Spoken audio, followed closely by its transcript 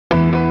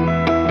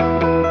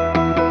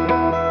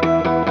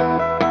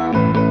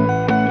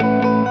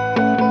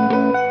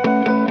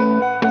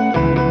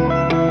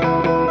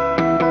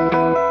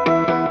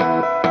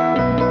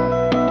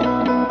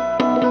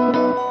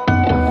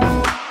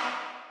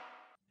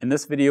In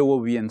this video,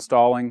 we'll be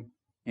installing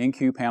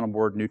NQ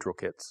panelboard neutral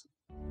kits.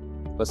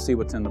 Let's see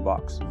what's in the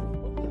box.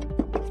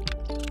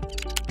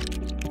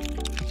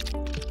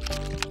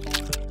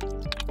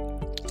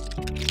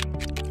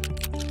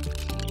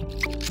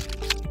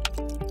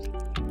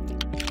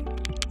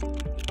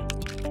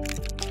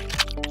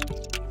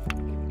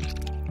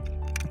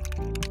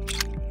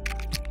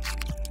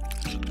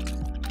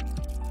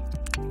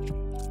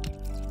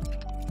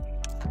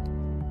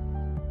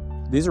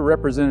 These are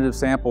representative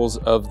samples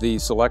of the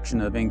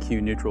selection of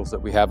NQ neutrals that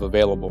we have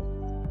available.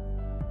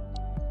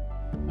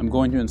 I'm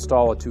going to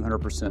install a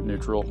 200%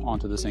 neutral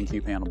onto this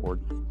NQ panelboard.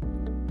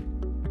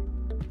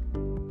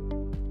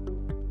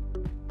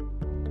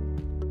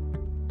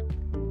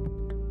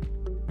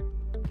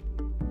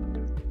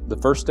 The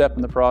first step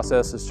in the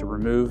process is to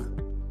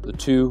remove the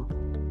two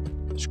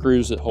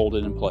screws that hold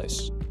it in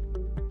place.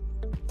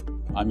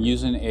 I'm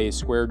using a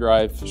square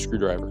drive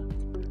screwdriver.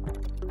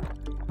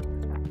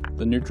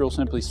 The neutral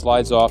simply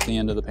slides off the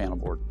end of the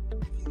panelboard.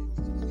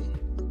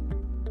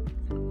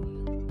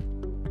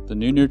 The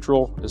new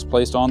neutral is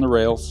placed on the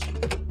rails.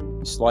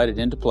 You slide it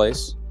into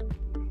place.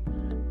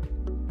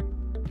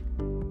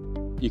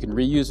 You can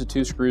reuse the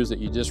two screws that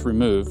you just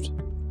removed,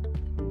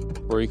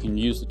 or you can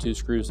use the two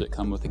screws that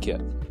come with the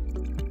kit.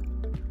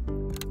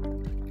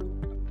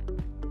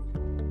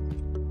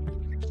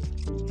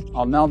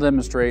 I'll now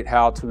demonstrate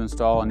how to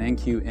install an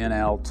NQ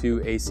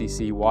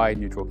NL2 ACC wide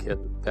neutral kit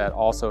that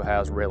also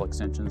has rail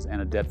extensions and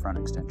a dead front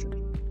extension.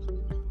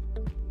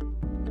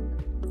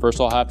 First,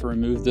 I'll have to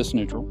remove this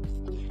neutral.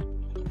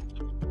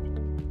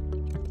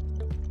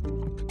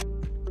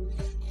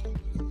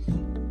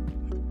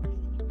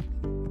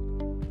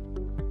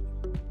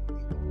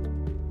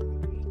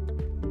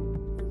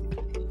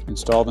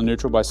 Install the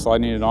neutral by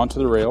sliding it onto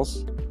the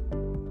rails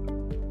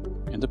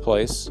into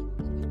place.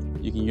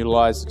 You can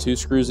utilize the two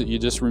screws that you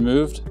just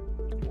removed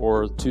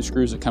or the two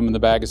screws that come in the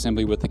bag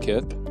assembly with the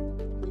kit.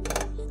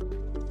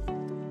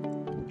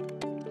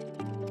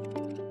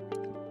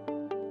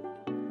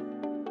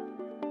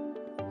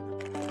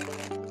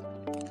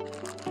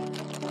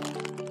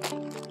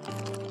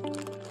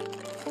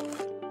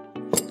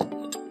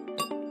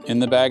 In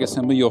the bag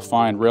assembly, you'll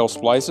find rail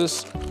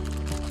splices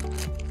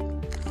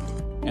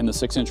and the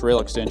 6-inch rail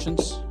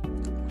extensions,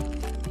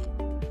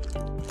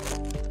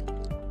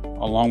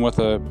 along with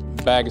a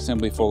bag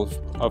assembly full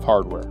of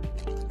hardware.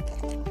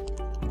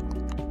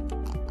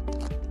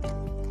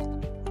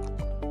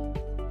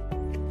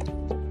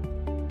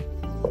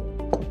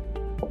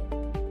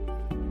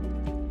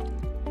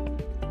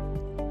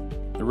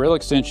 The rail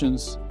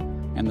extensions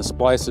and the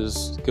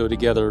splices go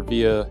together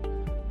via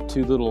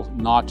two little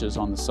notches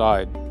on the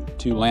side,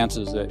 two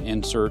lances that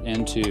insert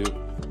into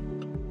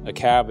a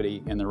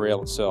cavity in the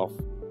rail itself.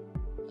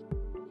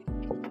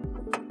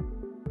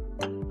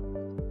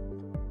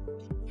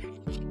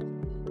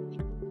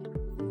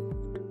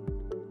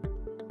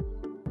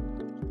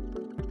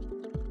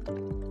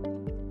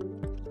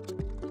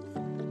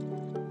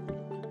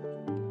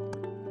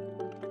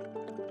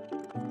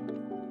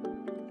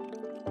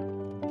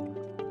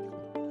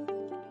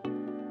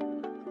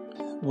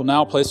 We'll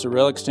now place the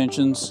rail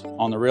extensions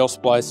on the rail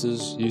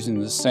splices using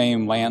the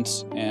same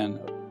lance and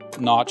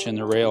notch in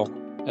the rail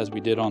as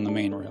we did on the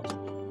main rail.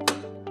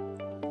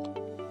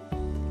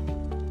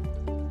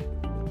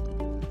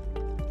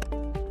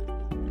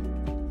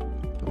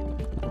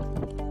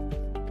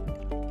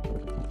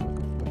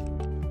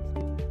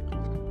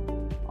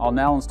 I'll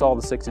now install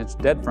the 6-inch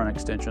dead front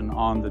extension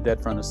on the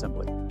dead front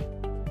assembly.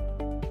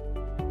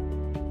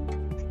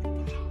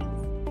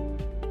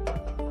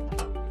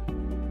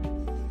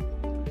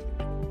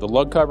 The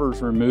lug cover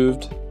is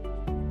removed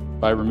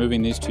by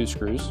removing these two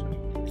screws.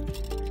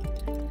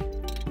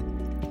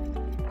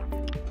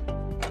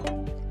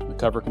 The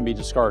cover can be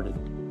discarded.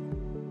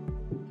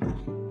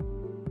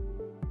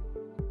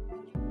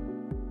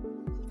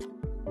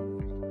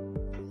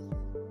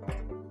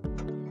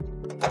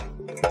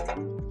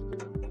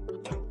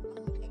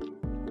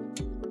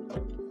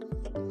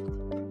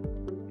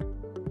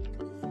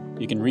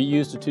 You can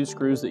reuse the two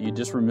screws that you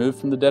just removed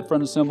from the dead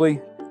front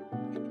assembly,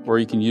 or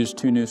you can use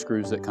two new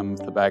screws that come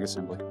with the bag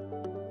assembly.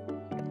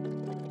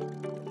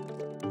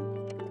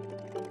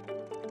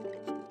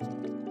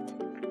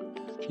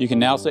 You can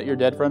now set your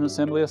dead front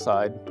assembly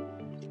aside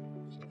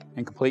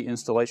and complete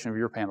installation of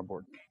your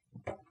panelboard.